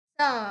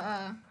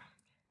You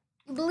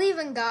believe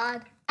in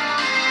God.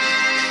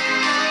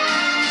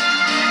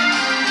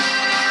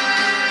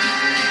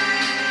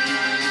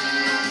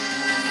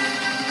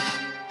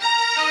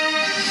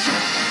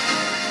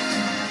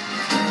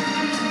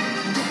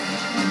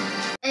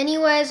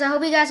 Anyways, I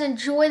hope you guys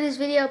enjoyed this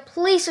video.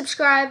 Please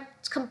subscribe.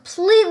 It's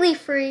completely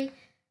free.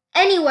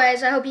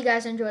 Anyways, I hope you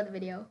guys enjoyed the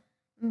video.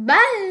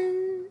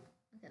 Bye.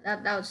 Okay,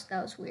 that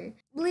was weird.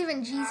 Believe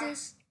in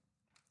Jesus.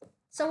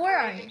 So where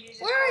are you?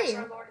 Where are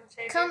you?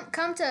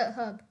 Come to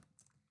Hub.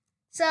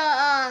 So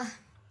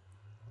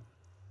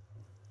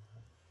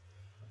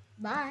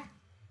bye.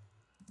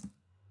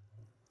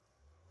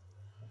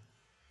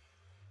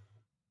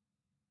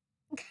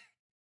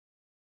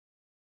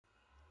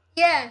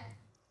 Yeah.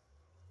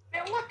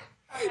 Man, look.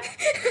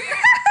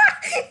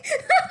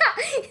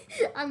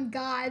 I'm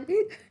God. How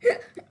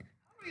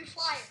are you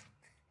flying?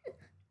 Oh,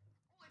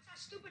 it's that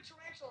stupid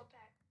tarantula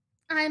pet.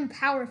 I'm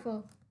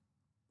powerful.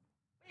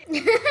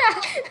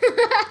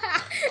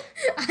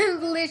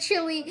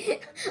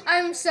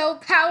 I'm so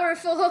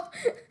powerful.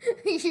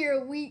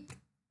 You're weak. Wait,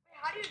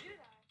 how do you do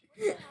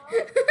that?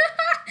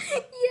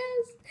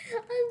 Yes,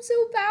 I'm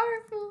so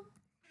powerful.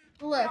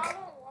 Look.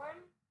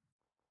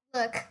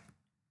 Look.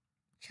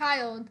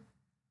 Child.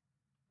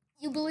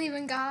 You believe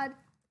in God?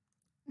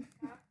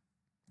 Yeah.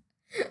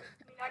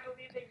 I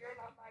believe that you're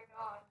not my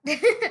God.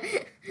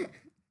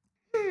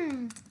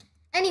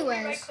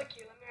 Anyways. Let me right-click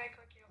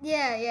you.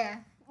 Yeah.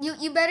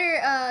 You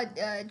better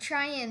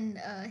try and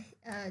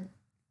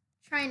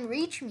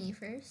reach me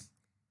first.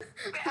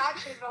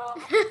 Actually, though,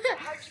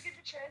 how'd you get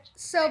the tarantula?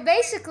 So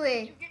basically.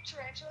 Did you get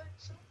tarantula?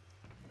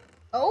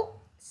 Oh,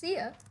 see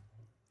ya.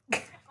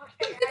 Okay.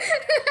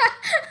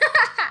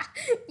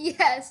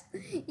 Yes.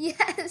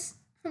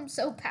 I'm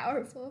so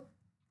powerful.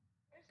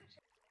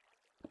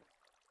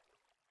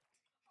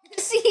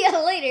 See ya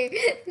later.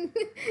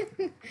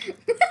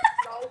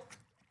 No.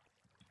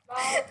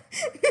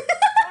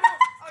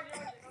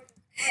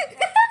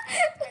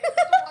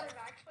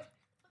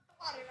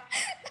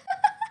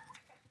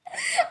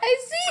 I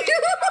see you.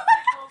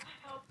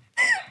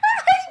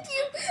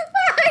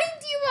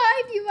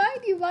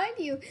 Behind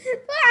you.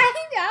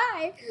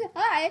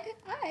 Hi.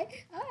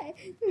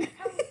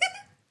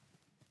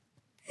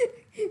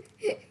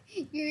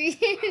 You're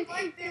here. I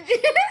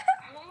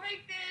don't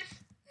like this.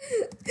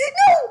 No.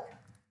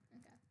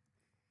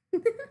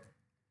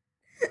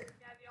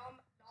 Yeah, the all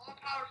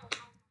powerful.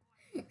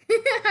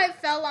 I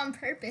fell on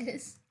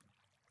purpose.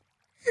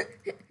 Wait,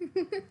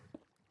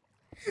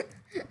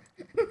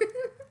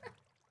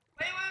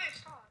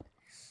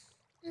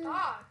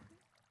 stop.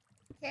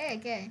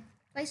 Okay.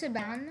 Place it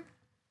down.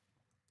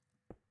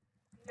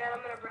 Then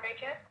I'm gonna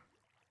break it.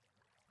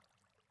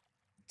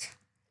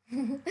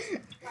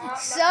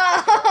 So,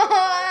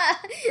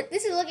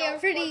 this is looking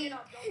pretty.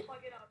 Don't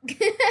plug it up.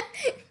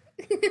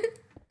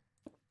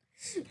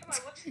 Come on,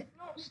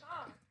 no,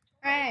 stop.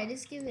 Alright,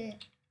 just give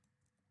it.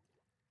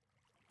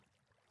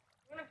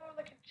 I'm gonna go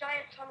like a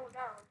giant tunnel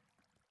down.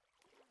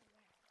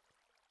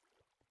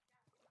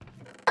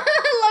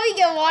 Let me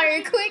get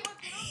water quick.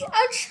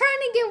 I'm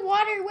trying to get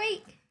water.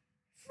 Wait.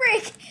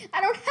 Frick.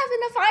 I don't have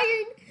enough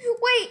iron.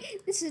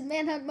 Wait. This is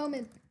manhunt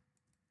moment. You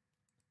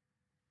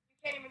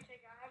can't even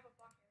take it. I have a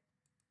bucket.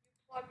 You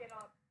plug it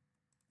up.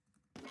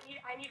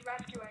 I need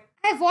rescuing.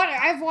 I have water.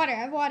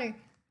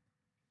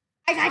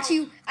 I got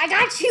you.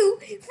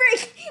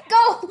 Frick.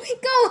 Go.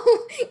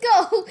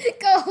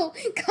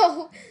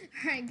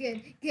 Alright,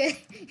 good.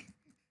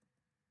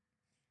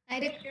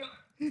 Thank you.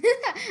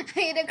 I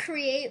had to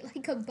create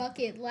like a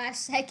bucket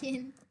last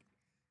second.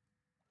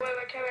 Wait,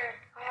 come here.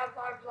 I have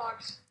 5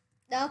 blocks.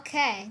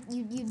 Okay,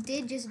 you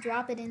did just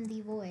drop it in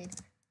the void.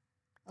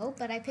 Oh,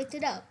 but I picked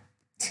it up.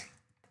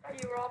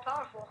 You were all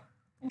powerful.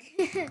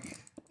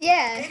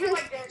 Yeah. Maybe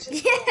like this.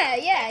 Yeah.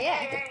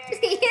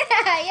 Hey.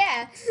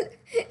 Yeah.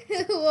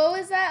 What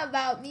was that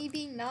about me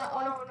being not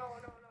all? No.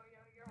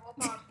 You're all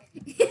powerful.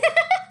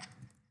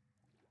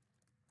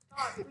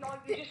 Stop. No,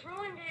 you just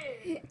ruined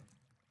it.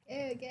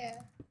 Okay.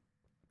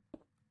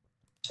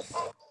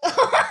 Oh.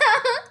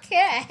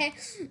 Okay.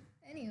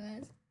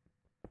 Anyways.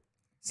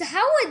 So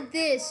how would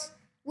this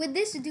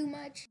do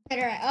much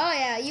better? Oh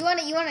yeah, you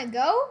wanna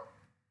go?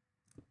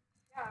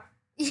 Yeah.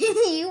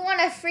 you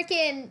wanna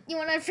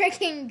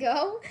freaking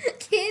go,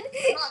 kid?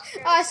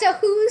 So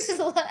who's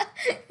left?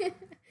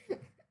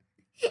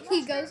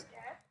 He goes.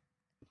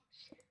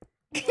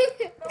 No.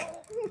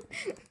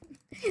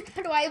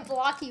 How do I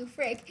block you,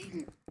 frick?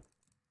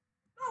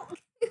 No.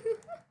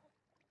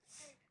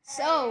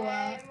 So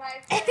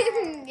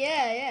Hey,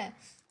 yeah.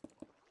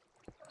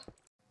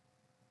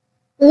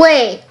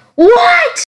 Wait, what?